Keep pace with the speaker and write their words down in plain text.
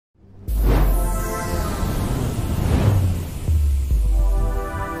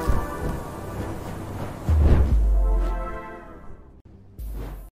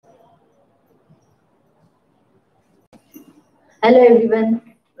Hello everyone,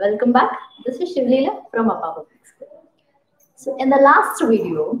 welcome back. This is Shivaleela from APPA. So in the last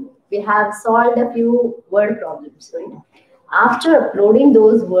video, we have solved a few word problems, right? After uploading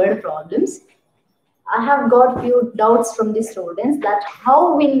those word problems, I have got few doubts from the students that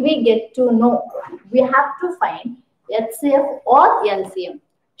how will we get to know? We have to find HCF or LCM.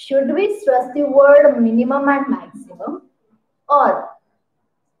 Should we stress the word minimum and maximum, or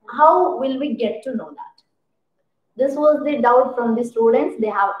how will we get to know that? This was the doubt from the students. They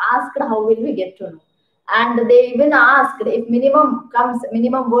have asked how will we get to know, and they even asked if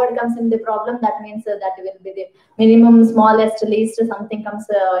minimum word comes in the problem, that means that will be the minimum, smallest, least, something comes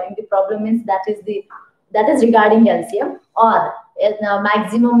in the problem, means that is regarding LCM, or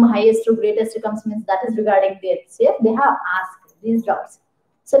maximum, highest to greatest comes, means that is regarding the HCF. They have asked these doubts.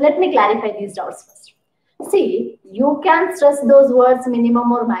 So let me clarify these doubts first. See, you can stress those words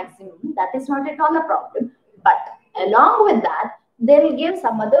minimum or maximum. That is not at all a problem. But along with that, they will give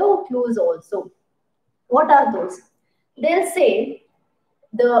some other clues also. What are those? They'll say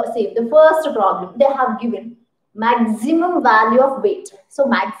the first problem they have given maximum value of weight. So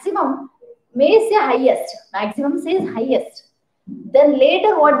maximum may say highest. Maximum says highest. Then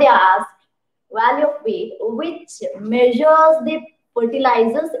later what they ask, value of weight which measures the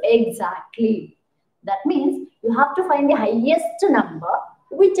fertilizers exactly. That means you have to find the highest number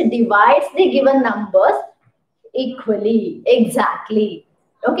which divides the given numbers equally, exactly.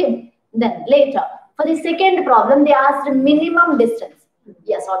 Okay. Then later, for the second problem, they asked minimum distance.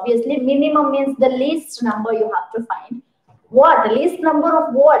 Yes, obviously, minimum means the least number you have to find. What? Least number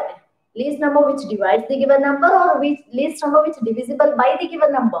of what? Least number which divides the given number, or which least number which divisible by the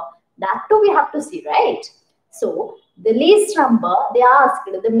given number. That too we have to see, right? So, the least number, they asked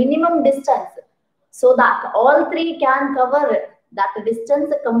the minimum distance, so that all three can cover that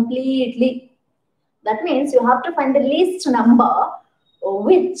distance completely. That means you have to find the least number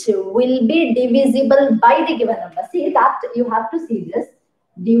which will be divisible by the given number. See that you have to see this.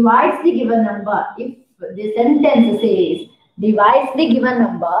 Divides the given number. If the sentence says divides the given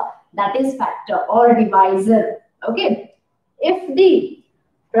number, that is factor or divisor. Okay. If the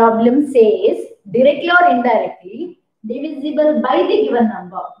problem says directly or indirectly divisible by the given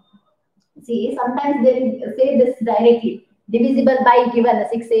number. See, sometimes they say this directly. Divisible by given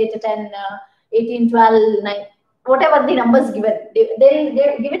 6, 8, 10, 18, 12, 9, whatever the numbers given, they'll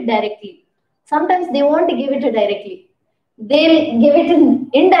give it directly. Sometimes they won't give it directly. They'll give it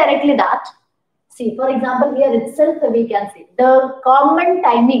indirectly that. See, for example, here itself we can see the common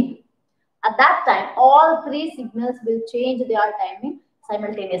timing. At that time, all three signals will change their timing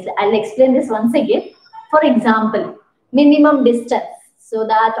simultaneously. I'll explain this once again. For example, minimum distance, so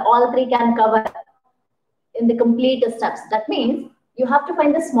that all three can cover in the complete steps. That means you have to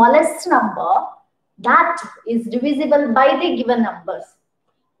find the smallest number that is divisible by the given numbers.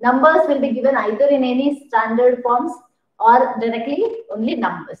 Numbers will be given either in any standard forms or directly only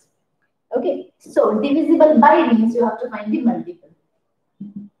numbers. Okay, so divisible by means you have to find the multiple.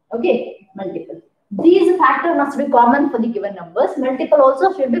 Okay, multiple. These factor must be common for the given numbers. Multiple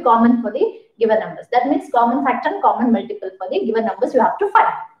also should be common for the given numbers. That means common factor and common multiple for the given numbers you have to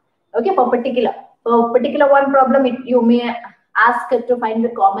find. Okay, for particular one problem, you may ask to find the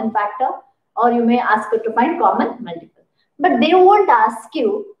common factor, or you may ask to find common multiple. But they won't ask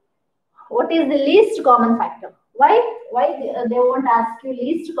you what is the least common factor. Why they won't ask you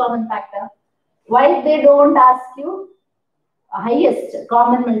least common factor? Why they don't ask you highest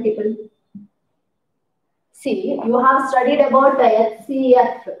common multiple? See, you have studied about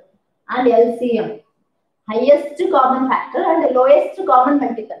HCF and LCM. Highest common factor and lowest common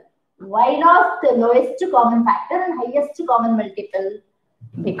multiple. Why not the lowest common factor and highest common multiple?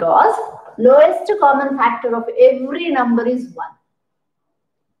 Because lowest common factor of every number is 1.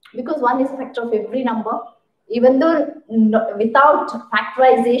 Because 1 is a factor of every number. Even though without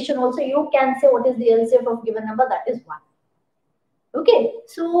factorization also you can say what is the LCF of given number, that is 1. Okay,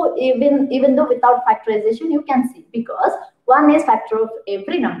 so even though without factorization you can see, because 1 is factor of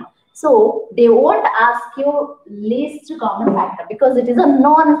every number. So they won't ask you least common factor because it is a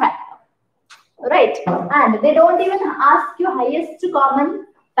non-factor. Right, and they don't even ask you highest common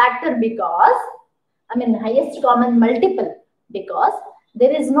factor because, highest common multiple, because there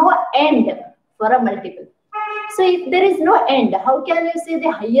is no end for a multiple. So if there is no end, how can you say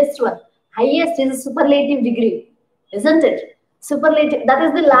the highest one? Highest is a superlative degree, isn't it? Superlative, that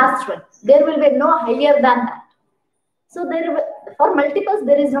is the last one. There will be no higher than that. So for multiples,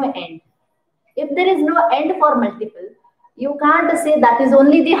 there is no end. If there is no end for multiple, you can't say that is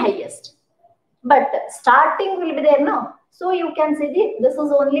only the highest. But starting will be there, no? So you can say this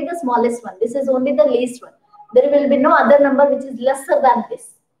is only the smallest one. This is only the least one. There will be no other number which is lesser than this.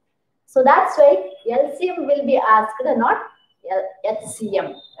 So that's why LCM will be asked, not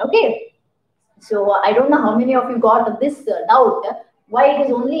HCM. Okay. So I don't know how many of you got this doubt. Why it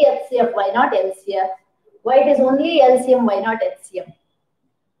is only HCF? Why not LCF? Why it is only LCM? Why not HCM?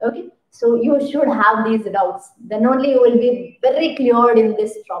 Okay. So you should have these doubts. Then only you will be very clear in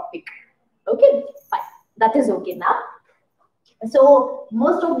this topic. Okay. Fine. That is okay now. So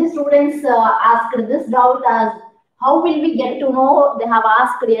most of the students asked this doubt as how will we get to know they have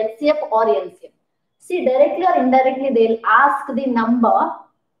asked HCF or LCM? See, directly or indirectly they'll ask the number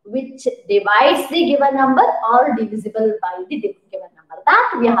which divides the given number or divisible by the given number.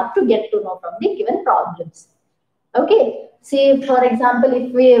 That we have to get to know from the given problems. Okay. See, for example,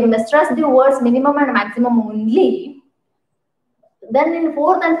 if we stress the words minimum and maximum only, then in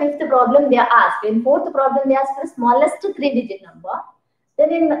fourth and fifth problem they are asked. In fourth problem they asked the smallest 3-digit number.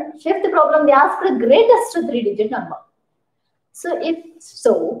 Then in fifth problem they asked the greatest 3-digit number. So if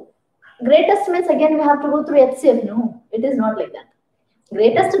so, greatest means again we have to go through HCF. No, it is not like that.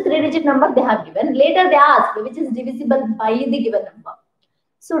 Greatest 3-digit number they have given. Later they asked which is divisible by the given number.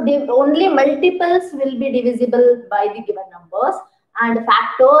 So only multiples will be divisible by the given numbers and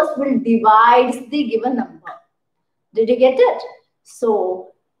factors will divide the given number. Did you get it?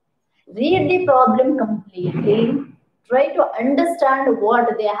 So read the problem completely. Try to understand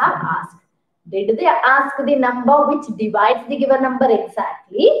what they have asked. Did they ask the number which divides the given number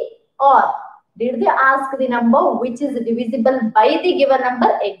exactly, or did they ask the number which is divisible by the given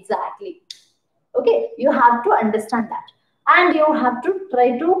number exactly? Okay, you have to understand that. And you have to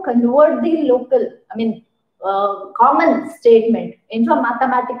try to convert the local, common statement into a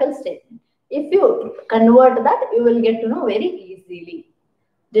mathematical statement. If you convert that, you will get to know very easily.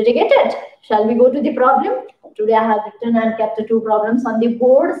 Did you get it? Shall we go to the problem? Today I have written and kept 2 problems on the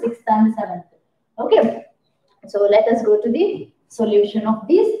board, 6th and 7th. Okay. So let us go to the solution of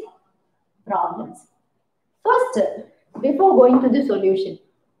these problems. First, before going to the solution,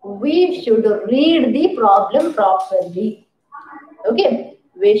 we should read the problem properly. Okay.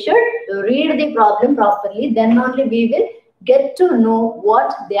 We should read the problem properly. Then only we will get to know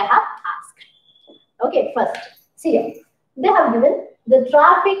what they have asked. Okay. First, see here. They have given the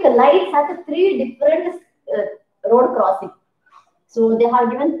traffic lights at 3 different road crossing. So they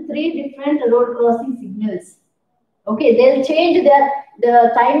have given 3 different road crossing signals. Okay, they'll change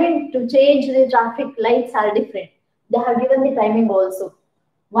the timing to change the traffic lights are different. They have given the timing also.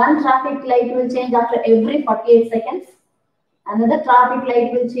 One traffic light will change after every 48 seconds. Another traffic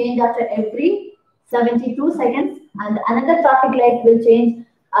light will change after every 72 seconds. And another traffic light will change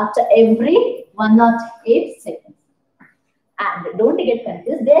after every 108 seconds. And don't get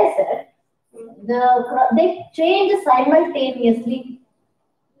confused. They said they change simultaneously.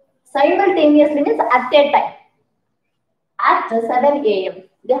 Simultaneously means at a time. At 7 a.m.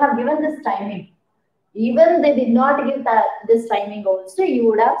 They have given this timing. Even they did not give this timing also, you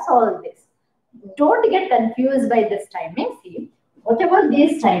would have solved this. Don't get confused by this timing. See, whatever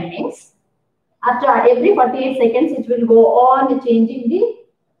these timings, after every 48 seconds, it will go on changing the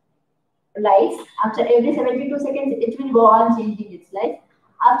lights. After every 72 seconds, it will go on changing its lights.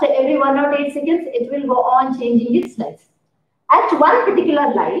 After every 108 seconds, it will go on changing its lights. At one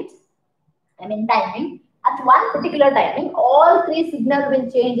particular light, timing, at one particular timing, all 3 signals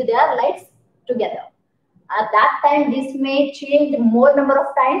will change their lights together. At that time, this may change more number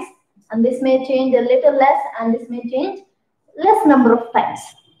of times, and this may change a little less, and this may change less number of times,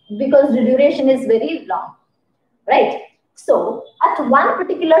 because the duration is very long, right? So, at one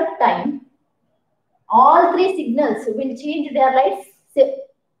particular time, all 3 signals will change their lights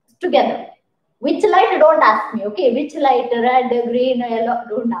together. Which light? Don't ask me, okay? Which light? Red, green, yellow?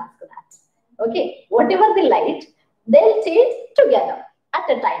 Don't ask that. Okay, whatever the light, they'll change together at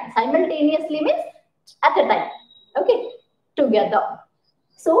a time. Simultaneously means at a time. Okay, together.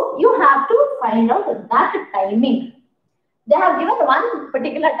 So you have to find out that timing. They have given one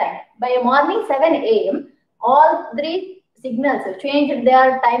particular time. By morning 7 a.m., all 3 signals changed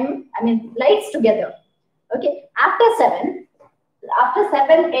their time, lights together. Okay, after 7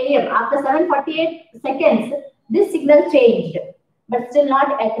 a.m., after 7:48 seconds, this signal changed, but still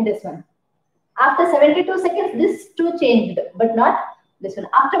not at this one. After 72 seconds, this 2 changed, but not this one.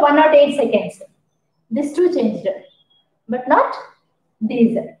 After 108 seconds, this 2 changed, but not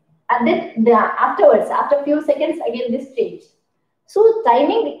these. And then afterwards, after a few seconds, again this changed. So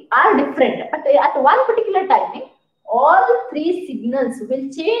timing are different, but at one particular timing, all 3 signals will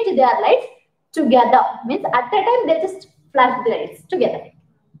change their lights together. Means at a time they just flash the lights together.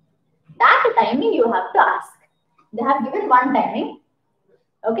 That timing you have to ask. They have given one timing.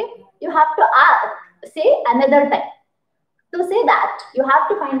 Okay, you have to ask. say another time. To say that, you have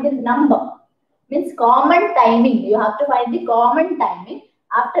to find the number. Means common timing. You have to find the common timing.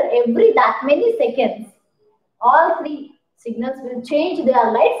 After every that many seconds, all three signals will change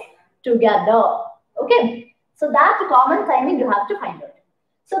their lights together. Okay. So that common timing you have to find out.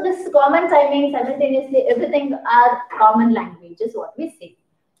 So this common timing, simultaneously, everything are common languages, what we say.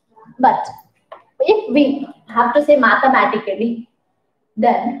 But if we have to say mathematically,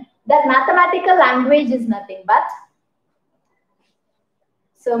 then that mathematical language is nothing but,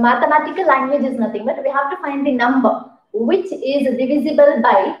 so mathematical language is nothing but we have to find the number which is divisible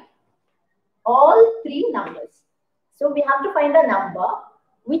by all three numbers. So we have to find a number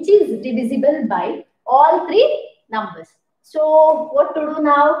which is divisible by all three numbers. So what to do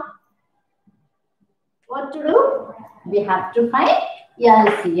now? What to do? We have to find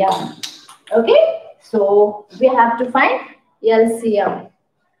LCM. Okay. So we have to find LCM.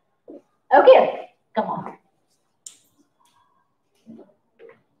 Okay. Come on.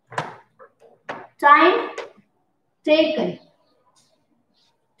 Time taken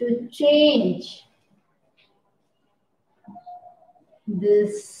to change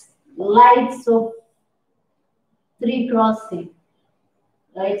this lights of three crossing.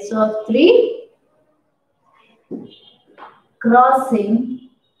 Lights of three crossing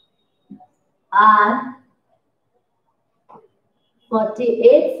are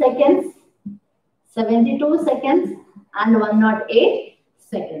 48 seconds, 72 seconds, and 108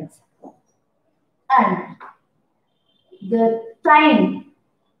 seconds. And the time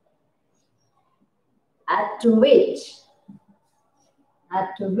at which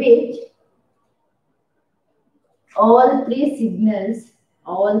all three signals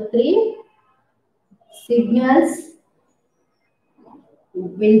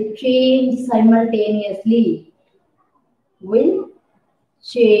will change simultaneously. Will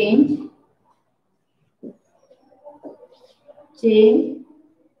change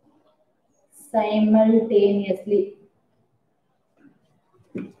simultaneously.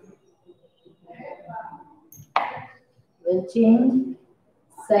 Will change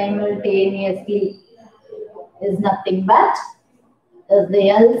simultaneously is nothing but is the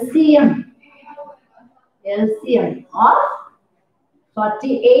LCM of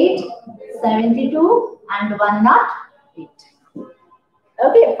 48, 72 and 108.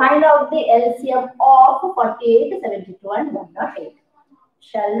 Okay, find out the LCM of 48, 72 and 108.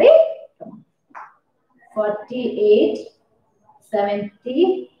 Shall we? Come on. 48,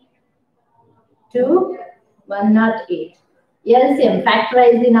 72, 108. LCM,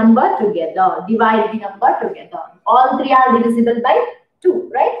 factorize the number together, divide the number together. All three are divisible by 2,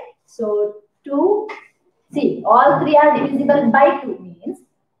 right? So 2, see, all three are divisible by 2 means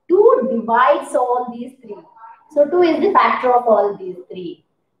 2 divides all these 3. So 2 is the factor of all these 3.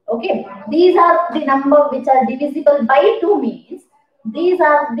 Okay, these are the numbers which are divisible by 2 means these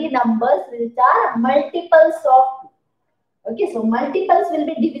are the numbers which are multiples of 2. Okay, so multiples will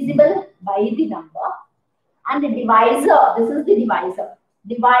be divisible by the number. And the divisor, this is the divisor.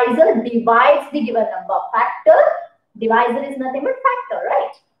 Divisor divides the given number. Factor, divisor is nothing but factor,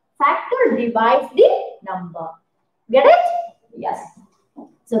 right? Factor divides the number. Get it? Yes.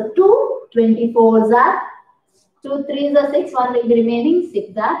 So 2 24s are, 2 3s are 6, 1 will be remaining,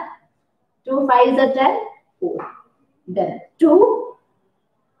 6 are, 2 5s are 10, 4. Then 2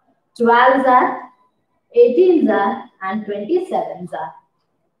 12s are, 18s are, and 27s are.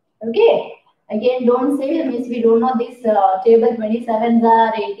 Okay. Again, don't say, miss, we don't know this table 27s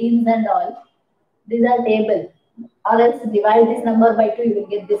are, 18s and all. These are table. Or else divide this number by 2, you will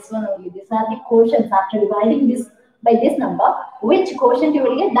get this one only. These are the quotients. After dividing this by this number, which quotient you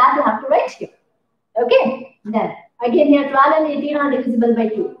will get, that you have to write here. Okay. Then, again here 12 and 18 are divisible by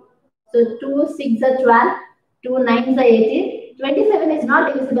 2. So 2 6 are 12, 2 9s are 18. 27 is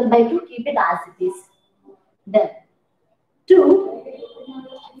not divisible by 2, keep it as it is. Then, 2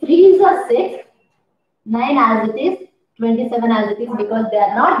 3s are 6, 9 as it is, 27 as it is because they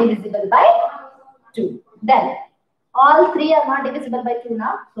are not divisible by 2. Then, all 3 are not divisible by 2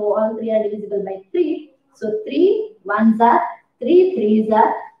 now. So, all 3 are divisible by 3. So, 3 1s are, 3 3s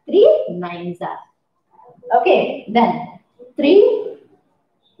are, 3 9s are. Okay. Then, 3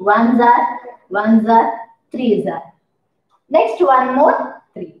 1s are, 3s are. Next, one more,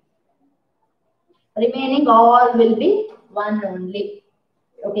 3. Remaining all will be 1 only.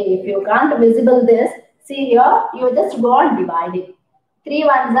 Okay, if you can't visible this, see here, you just go on dividing. 3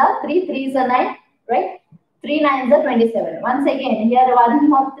 1s are, 3 3s are 9, right? 3 9s are 27. Once again, here 1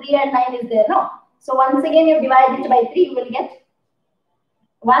 more 3 and 9 is there, no? So once again, you divide it by 3, you will get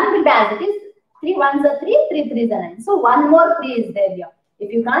 1 will be as it is. 3 1s are 3, 3 3s are 9. So one more 3 is there here.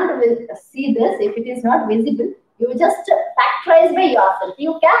 If you can't see this, if it is not visible, you just factorize by yourself.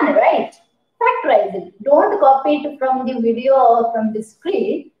 You can, right? Factorize it. Don't copy it from the video or from the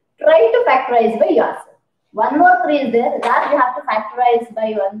screen. Try to factorize by yourself. 1 more 3 is there. That you have to factorize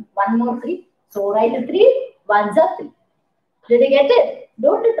by one more 3. So write 3, 1s are 3. Did you get it?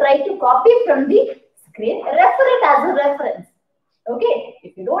 Don't try to copy from the screen. Refer it as a reference. Okay?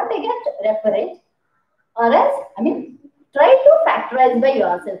 If you don't get, refer it. Or else, try to factorize by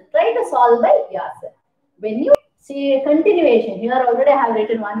yourself. Try to solve by yourself. When you see a continuation, here already I have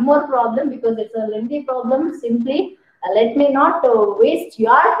written one more problem because it's a lengthy problem. Simply let me not waste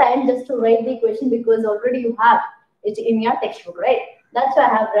your time just to write the question because already you have it in your textbook, right? That's why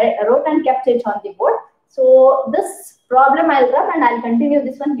I have wrote and kept it on the board. So this problem I'll run and I'll continue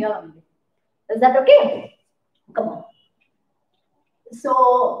this one here only. Is that okay? Come on.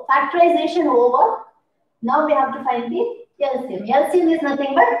 So factorization over. Now we have to find the LCM. LCM is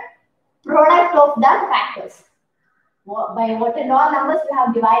nothing but product of the factors. By what and all numbers we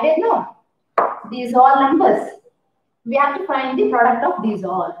have divided now? These all numbers. We have to find the product of these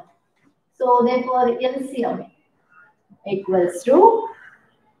all. So therefore LCM equals to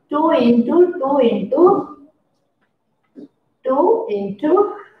 2 into 2 into 2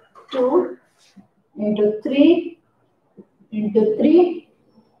 into 2 into 3 into 3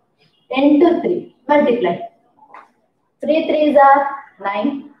 into 3. Multiply. 3 3s are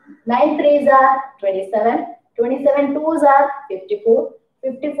 9. 9 3s are 27. 27 2s are 54.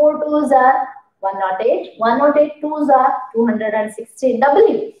 54 2s are 108. 108 2s are 216.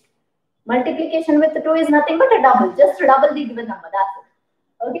 Double. Multiplication with 2 is nothing but a double. Just double the given number. That's it.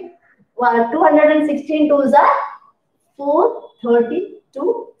 Okay. 216 2s are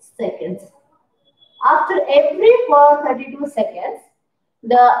 432 seconds. After every 432 seconds,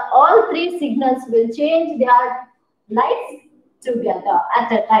 all 3 signals will change their lights together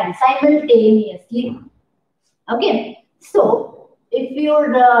at a time, simultaneously. Okay. So if you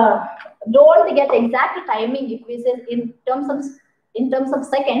don't get exact timing, if we say in terms of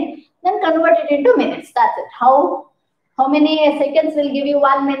second, then convert it into minutes. That's it. How many seconds will give you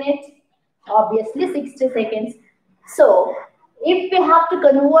 1 minute? Obviously 60 seconds. So if we have to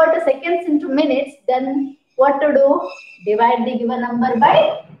convert seconds into minutes, then what to do? Divide the given number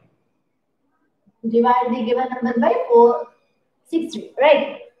by 460,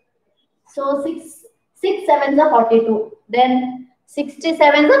 right? So 6 7s are 42. Then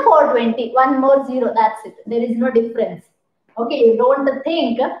 67s are 420. One more 0. That's it. There is no difference. Okay, you don't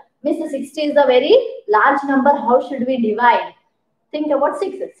think, Miss 60 is a very large number. How should we divide? Think about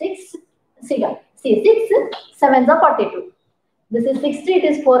 6. 6 7s are 42. This is 60. It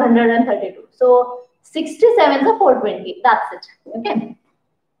is 432. So 67s are 420. That's it. Okay.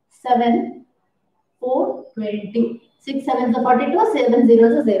 7 420. 6 7s are 42. 7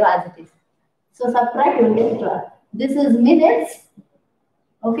 zeros are 0 as it is. So subtract, you will get 12. This is minutes.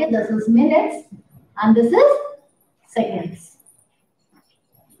 Okay, this is minutes. And this is seconds.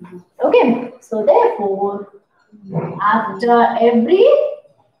 Okay. So therefore, after every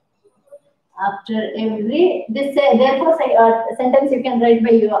sentence you can write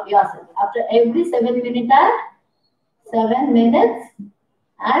by yourself. After every 7 minutes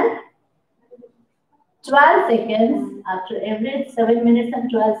and 12 seconds, after every 7 minutes and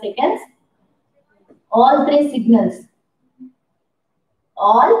 12 seconds, all 3 signals,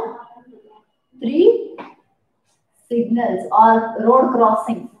 all 3 signals or road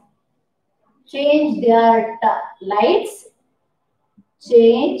crossings change their lights,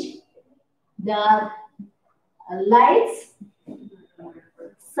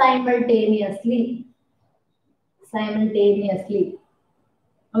 simultaneously.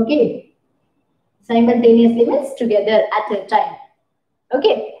 Okay. Simultaneously means together at a time.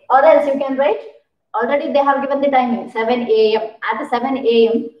 Okay. Or else you can write, already they have given the timing 7 a.m. At 7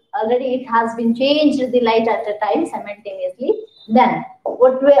 a.m. already it has been changed the light at a time simultaneously. Then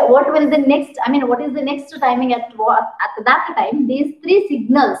what will the next, what is the next timing at that time? These 3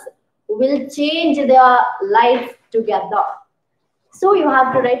 signals will change their lights together. So you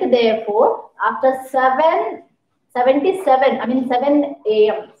have to write, therefore, after 7 a.m.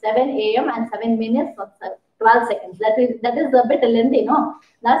 and 7 minutes or 12 seconds. That is a bit lengthy, no?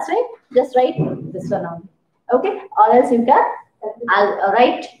 That's right. Just write this one on. Okay. Or else you can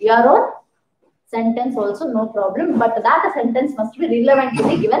write your own sentence also, no problem. But that sentence must be relevant to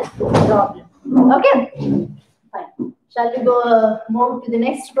the given problem. Okay. Fine. Shall we go move to the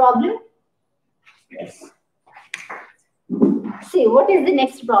next problem? Yes. See, what is the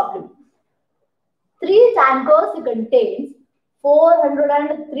next problem? 3 tankers contains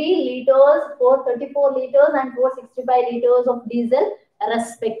 403 liters, 434 liters and 465 liters of diesel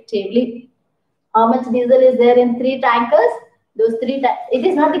respectively. How much diesel is there in 3 tankers? Those 3 it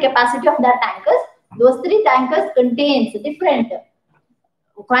is not the capacity of that tankers. Those 3 tankers contains different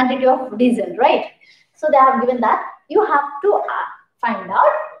quantity of diesel, right? So they have given that. You have to find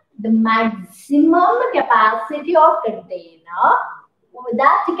out the maximum capacity of container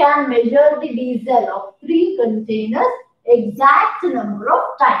that can measure the diesel of 3 containers exact number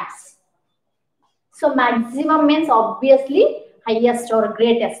of times. So maximum means obviously highest or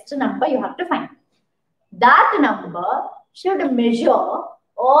greatest number you have to find. That number should measure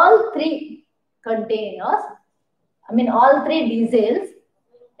all 3 containers, all 3 diesels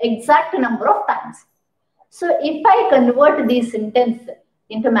exact number of times. So if I convert this sentence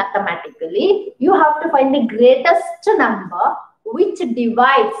into mathematically, you have to find the greatest number which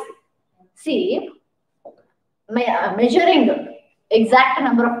divides, see, measuring exact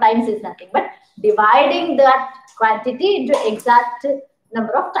number of times is nothing but dividing that quantity into exact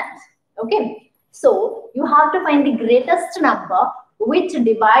number of times. Okay, so you have to find the greatest number which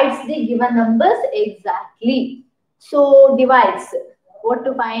divides the given numbers exactly. So divides, what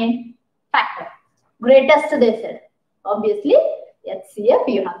to find? Factor. Greatest they said. Obviously, HCF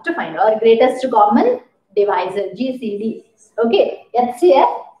you have to find, or greatest common divisor, GCD. Okay,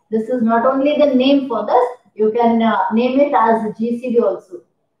 HCF, this is not only the name for this, you can name it as GCD also.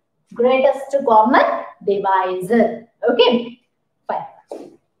 Greatest common divisor. Okay, fine.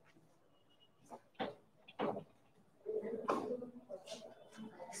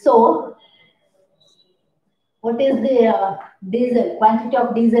 So, what is the diesel? Quantity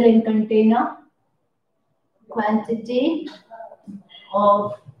of diesel in container? Quantity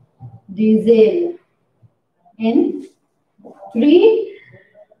of diesel in 3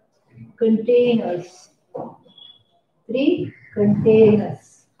 containers. 3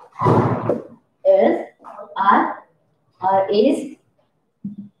 containers is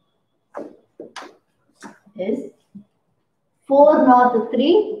is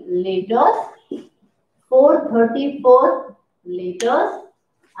 403 liters, 434 liters,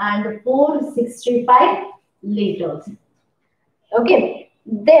 and 465 liters. Okay,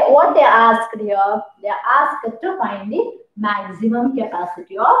 what they asked here, they asked to find the maximum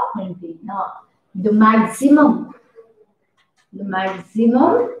capacity of container. The maximum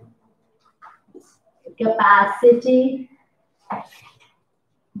capacity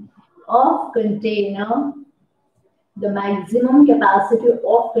of container, the maximum capacity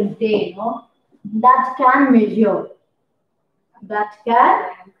of container that can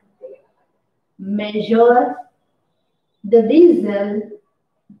measure the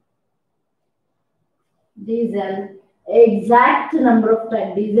diesel exact number of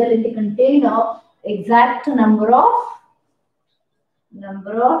times, diesel in the container exact number of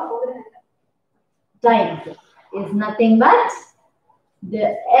times is nothing but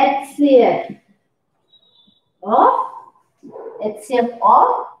the HCF of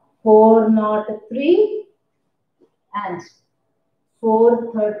 403 and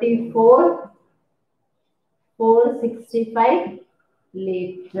 434, 465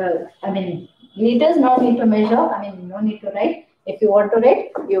 liters. Liters no need to measure. No need to write. If you want to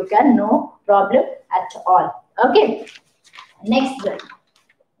write, you can, no problem at all. Okay. Next,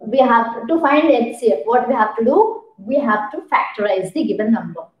 we have to find HCF. What we have to do? We have to factorize the given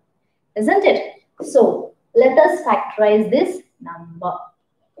number, isn't it? So let us factorize this number.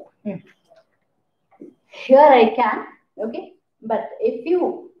 Here I can, okay, but if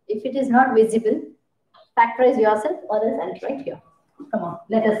it is not visible, factorize yourself, or else I'll write here. Come on,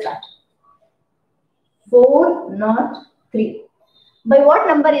 let us start. 403. By what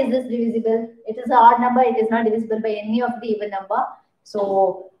number is this divisible? It is an odd number. It is not divisible by any of the even number.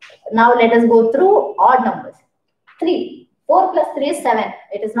 So now let us go through odd numbers. 3. 4 plus 3 is 7.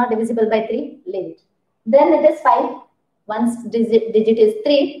 It is not divisible by 3. Leave it. Then it is 5. Once digit is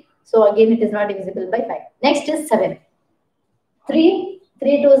 3. So again it is not divisible by 5. Next is 7. 3.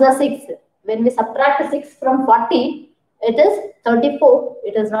 3 2s are 6. When we subtract 6 from 40, it is 34.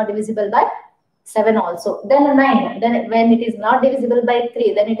 It is not divisible by 7 also. Then 9. Then when it is not divisible by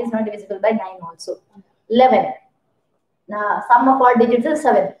 3, then it is not divisible by 9 also. 11. Now sum of odd digits is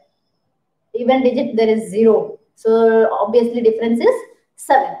 7. Even digit there is 0. So obviously difference is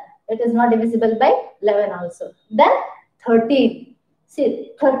 7. It is not divisible by 11 also. Then 13.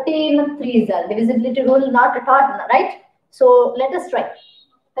 See, 13 3s are divisibility rule not taught, right? So let us try.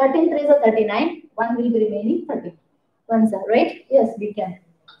 13 3s are 39. 1 will be remaining 13. 1s are, right? Yes, we can.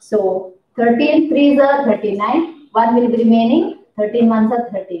 So 13 3s are 39. 1 will be remaining. 13 1s are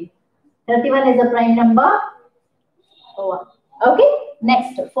 13. 31 is a prime number. Oh, okay.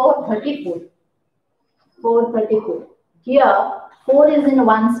 Next, 434. 434. Here, 4 is in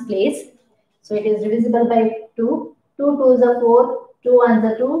 1's place. So it is divisible by 2. 2 2s are 4. 2 1s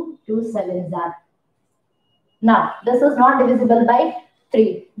are 2. 2 7s are. Now, this is not divisible by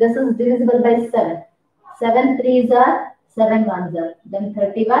 3. This is divisible by 7. 7 3s are, 7 1s are. Then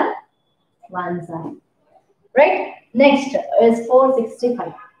 31 1s are. Right? Next is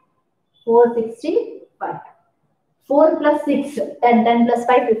 465. 465. 4 plus 6, 10, 10 plus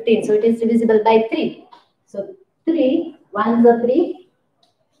 5, 15. So it is divisible by 3. So 3, 1s are 3.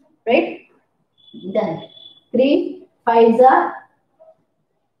 Right? Then 3 5s are.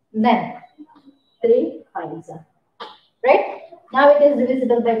 Then 3 5s are. Right? Now it is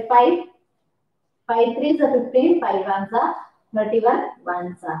divisible by 5. 5 3s are 15. 5 1s are 31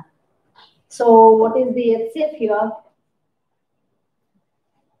 1s are. So what is the HCF here?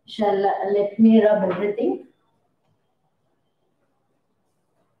 Let me rub everything.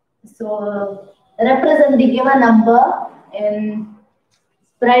 So represent the given number in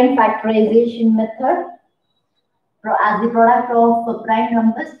prime factorization method as the product of prime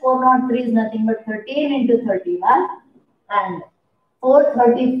numbers. 403 is nothing but 13 into 31 and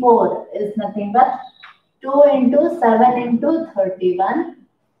 434 is nothing but 2 into 7 into 31.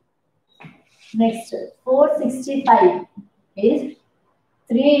 Next 465 is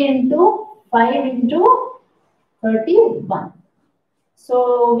 3 into 5 into 31.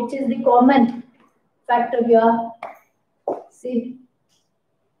 So which is the common factor here? See,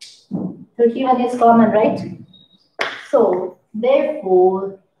 31 is common, right? So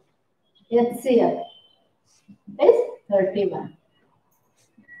therefore HCF is 31.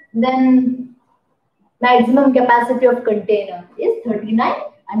 Then maximum capacity of container is 31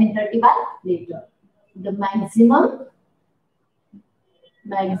 liter. The maximum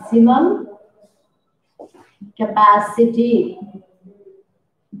capacity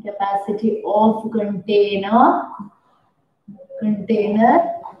of container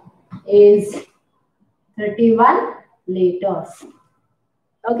is 31 liters.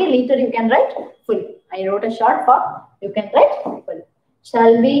 Okay, liter you can write full. I wrote a short form. You can write full.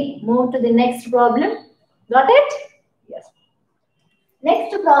 Shall we move to the next problem? Got it? Yes.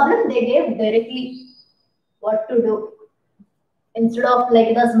 Next problem, they gave directly what to do. Instead of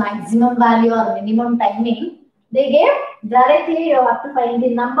like this maximum value or minimum timing, they gave directly you have to find the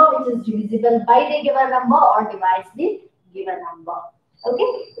number which is divisible by the given number or divides the given number.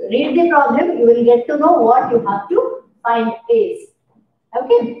 Okay, read the problem, you will get to know what you have to find is.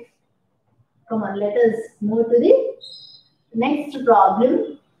 Okay, come on, let us move to the next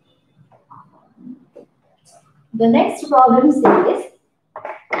problem. The next problem says,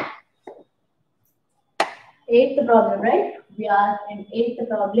 8th problem, right? We are in 8th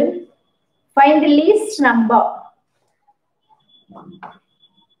problem. Find the least number.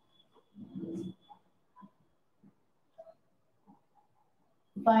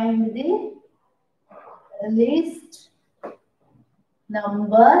 Find the least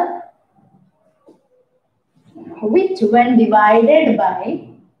number which when divided by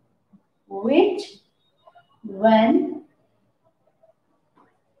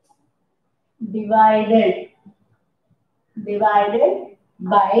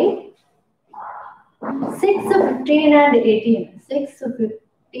by 6, 15 and 18. 6,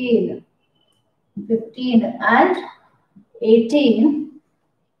 15 and 18.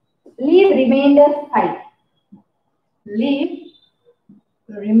 Leave remainder 5. Leave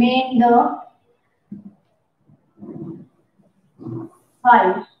remainder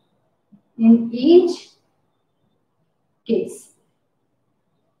 5 in each case.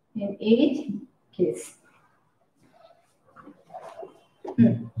 In each case.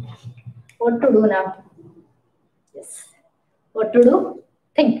 What to do now? Yes. What to do?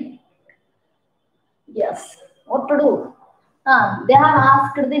 Think. Yes. What to do? They have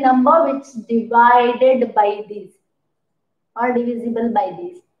asked the number which divided by these or divisible by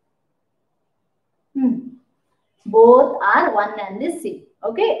these. Both are 1 and the same.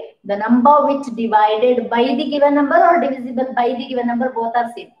 Okay. The number which divided by the given number or divisible by the given number, both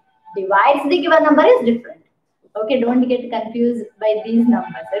are same. Divides the given number is different. Okay. Don't get confused by these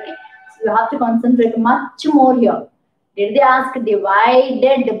numbers. Okay. So you have to concentrate much more here. Did they ask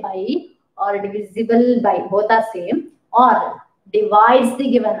divided by or divisible by? Both are same. Or divides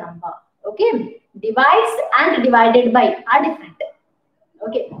the given number. Okay. Divides and divided by are different.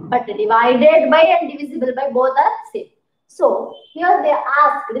 Okay. But divided by and divisible by both are same. So here they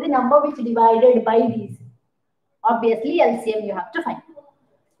asked the number which divided by these. Obviously LCM you have to find.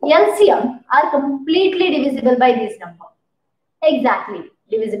 LCM are completely divisible by this number. Exactly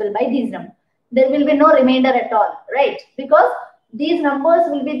divisible by these numbers. There will be no remainder at all, right? Because these numbers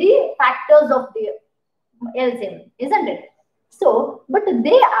will be the factors of the LCM, isn't it? So, but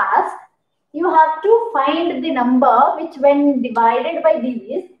they ask, you have to find the number which when divided by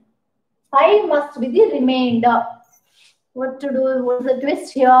these, 5 must be the remainder. What to do? What's the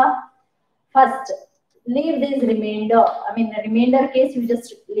twist here? First, leave this remainder. I mean, the remainder case you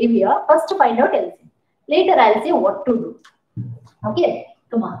just leave here. First, to find out LCM. Later, I'll say what to do. Okay,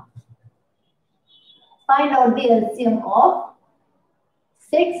 come on. Find out the LCM of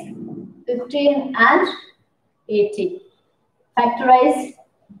 6, 15, and 18. Factorize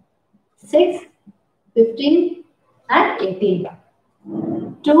 6, 15, and 18.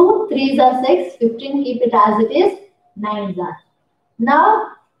 2 3s are 6, 15, keep it as it is, 9s are.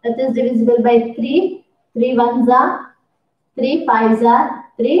 Now, it is divisible by 3, 3 1s are, 3 5s are,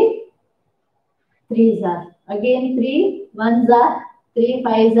 3 3s are. Again, 3 1s are, 3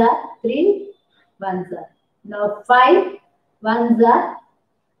 5s are, 3 1s are. Now, 5 1s are.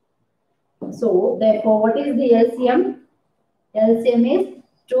 So, therefore, what is the LCM? LCM is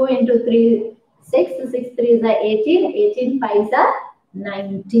 2 into 3, 6, 6 3s are 18, 18 5s are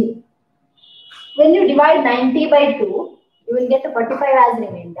 90. When you divide 90 by 2, you will get a 45 as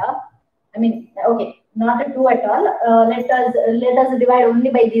remainder. I mean, okay, not a 2 at all. Let us divide only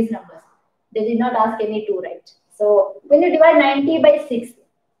by these numbers. They did not ask any 2, right? So, when you divide 90 by 6,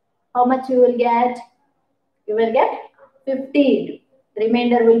 how much you will get? You will get 15.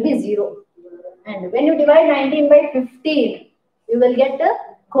 Remainder will be 0. And when you divide 19 by 15, you will get a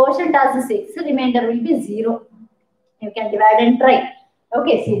quotient as 6. Remainder will be 0. You can divide and try.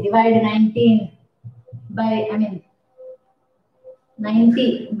 Okay, see, divide 19 by,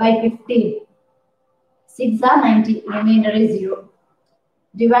 90 by 15. 6 are 90, remainder is 0.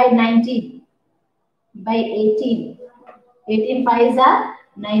 Divide 90 by 18. 18 5s are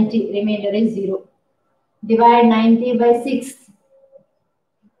 90, remainder is 0. Divide 90 by 6.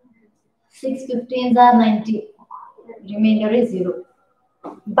 6 15s are 90, remainder is 0.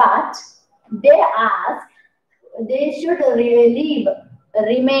 But they ask, they should leave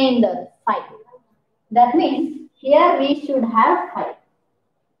remainder 5. That means here we should have 5.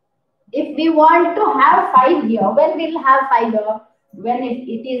 If we want to have 5 here, when we'll have 5 here? When it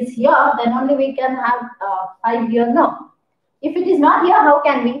is here, then only we can have 5 here. No. If it is not here, how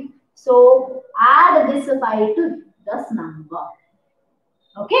can we? So add this 5 to this number.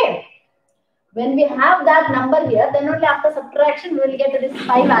 Okay. When we have that number here, then only after subtraction we will get this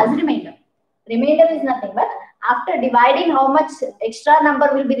 5 as remainder. Remainder is nothing but after dividing how much extra number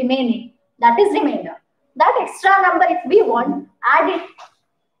will be remaining, that is remainder. That extra number, if we want, add it.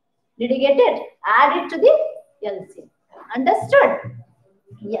 Did you get it? Add it to the LCM. Understood?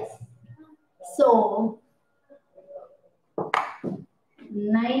 Yes. So,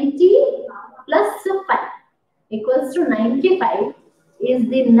 90 plus 5 equals to 95 is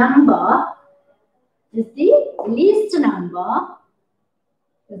the number, is the least number,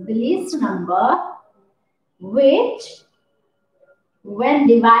 which when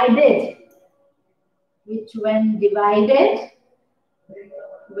divided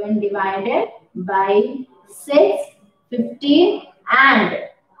by 6, 15 and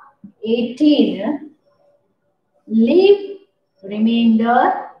 18, leave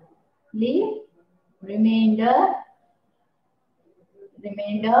remainder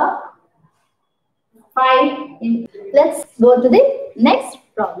 5 in. Let's go to the next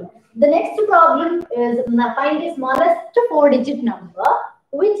problem. The next problem is find the smallest 4-digit number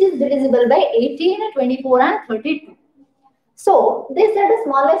which is divisible by 18, 24 and 32. So they said the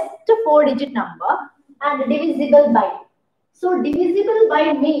smallest 4-digit number and divisible by. So divisible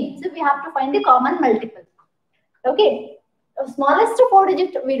by means we have to find the common multiple. Okay. The smallest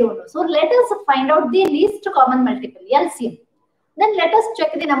 4-digit we don't know. So let us find out the least common multiple, LCM. Then let us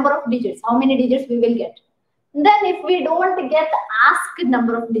check the number of digits, how many digits we will get. Then if we don't get asked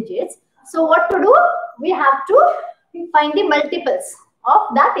number of digits, so what to do? We have to find the multiples of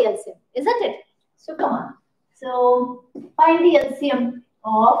that LCM, isn't it? So come on. So find the LCM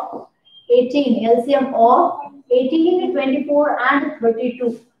of 18, LCM of 18, 24 and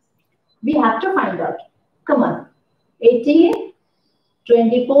 32. We have to find out. Come on. 18,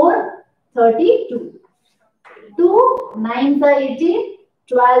 24, 32. 2 9s are 18,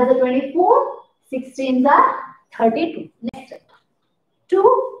 12s are 24, 16s are 32. Next.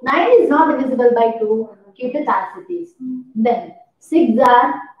 2, 9 is not divisible by 2. Keep it as it is. Then 6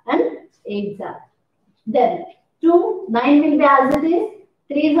 are and 8s are. Then 2, 9 will be as it is.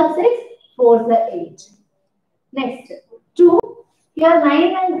 3s are 6, 4s are 8. Next. 2, here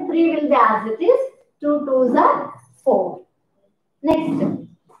 9 and 3 will be as it is. 2 2s are 4. Next.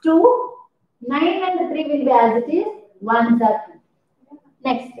 2, 9 and 3 will be as it is. 1s are 2.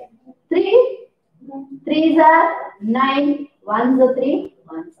 Next. 3, 3s are 9, Ones are 3,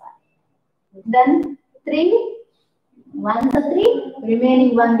 ones are. Then 3, ones are 3,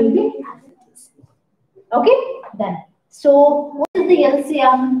 remaining 1 will be as it is. Okay, then. So, what is the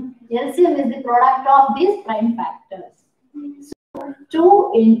LCM? LCM is the product of these prime factors. So,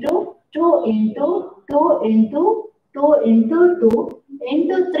 2 into 2 into 2 into 2 into 2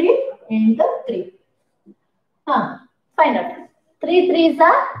 into 3 into 3. Find out. 3 3s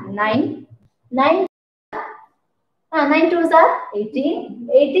are 9. 9 9 twos are 18.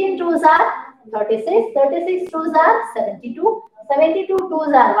 18 twos are 36. 36 twos are 72. 72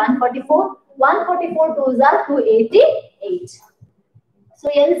 twos are 144. 144 twos are 288. So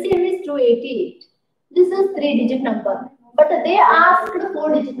LCM is 288. This is 3-digit number. But they asked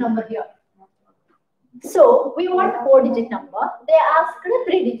 4-digit number here. So we want 4-digit number. They asked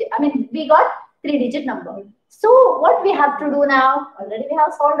 3-digit. I mean, we got 3-digit number. So what we have to do now? Already we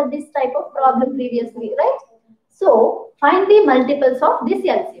have solved this type of problem previously, right? So find the multiples of this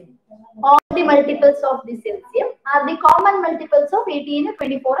LCM. All the multiples of this LCM are the common multiples of 18,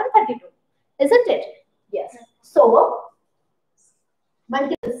 24 and 32. Isn't it? Yes. So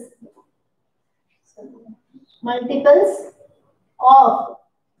multiples of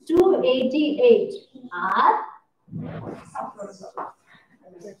 288 are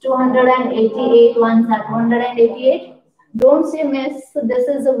 288 ones are 288. Don't say miss. This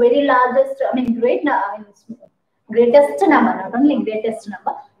is the very largest, greatest number, not only greatest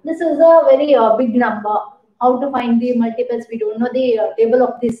number. This is a very big number. How to find the multiples? We don't know the table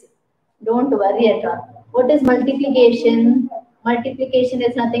of this. Don't worry at all. What is multiplication? Multiplication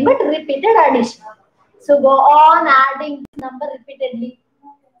is nothing but repeated addition. So go on adding this number repeatedly.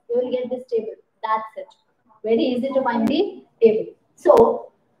 You will get this table. That's it. Very easy to find the table.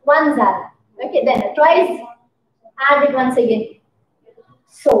 So ones are okay. Then twice add it once again.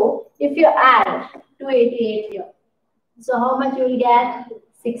 So if you add 288 here, so how much you will get?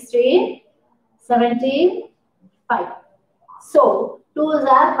 16, 17, 5. So 2s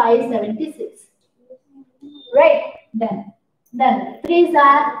are 576. Right? Then 3s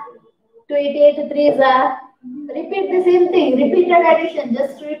are 288, 3s are. Repeat the same thing. Repeated addition.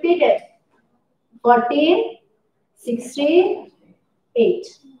 Just repeat it. 14, 16,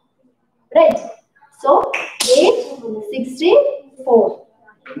 8. Right? So 8, 64.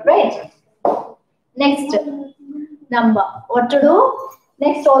 Right? Next number. What to do?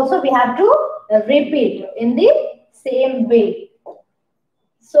 Next also we have to repeat in the same way.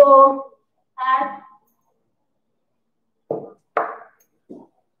 So add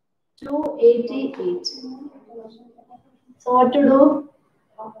 288. So what to do?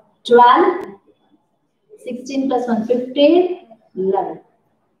 12, 16 plus 1, 15, 11.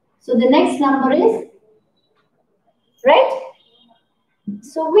 So the next number is, right?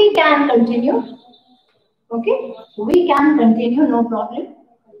 So we can continue. Okay, we can continue, no problem.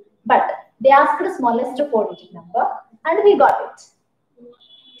 But they asked the smallest 4-digit number and we got it.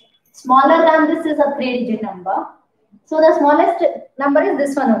 Smaller than this is a 3-digit number. So the smallest number is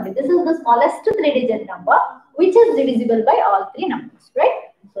this one only. This is the smallest 3-digit number which is divisible by all 3 numbers,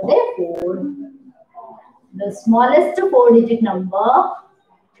 right? So therefore, the smallest 4-digit number,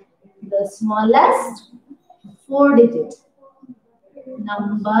 the smallest 4-digit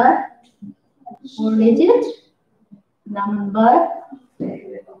number, 4-digit number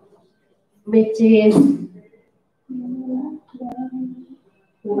which is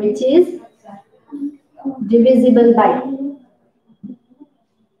divisible by,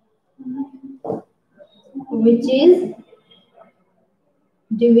 which is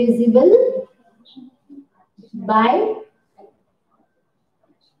divisible by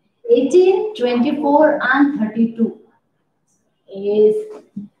 18, 24 and 32 is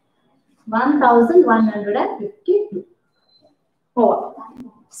 1152. Oh.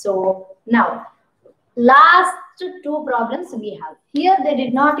 So now last 2 problems we have. Here they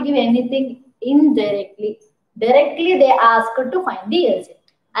did not give anything indirectly. Directly they asked to find the LCM.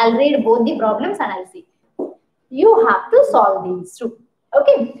 I'll read both the problems and I'll see. You have to solve these 2.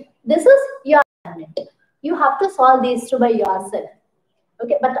 Okay. This is your assignment. You have to solve these 2 by yourself.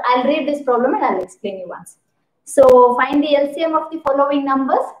 Okay. But I'll read this problem and I'll explain you once. So find the LCM of the following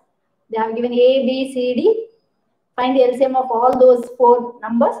numbers. They have given A, B, C, D. Find the LCM of all those 4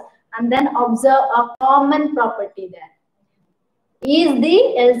 numbers and then observe a common property there. Is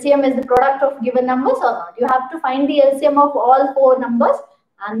the LCM is the product of given numbers or not? You have to find the LCM of all 4 numbers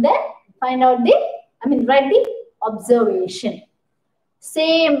and then find out the, write the observation.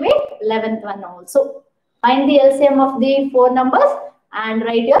 Same way, 11th one also. Find the LCM of the 4 numbers and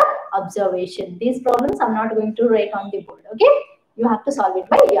write your observation. These problems I'm not going to write on the board, okay? You have to solve it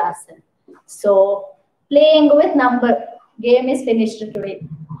by yourself. So, playing with game is finished today.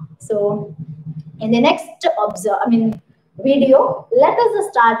 So in the next video, let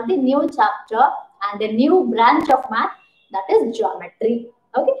us start the new chapter and a new branch of math, that is geometry.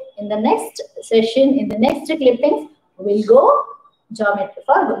 Okay, in the next session, in the next clippings, we'll go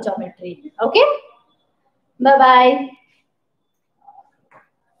geometry. Okay, bye bye.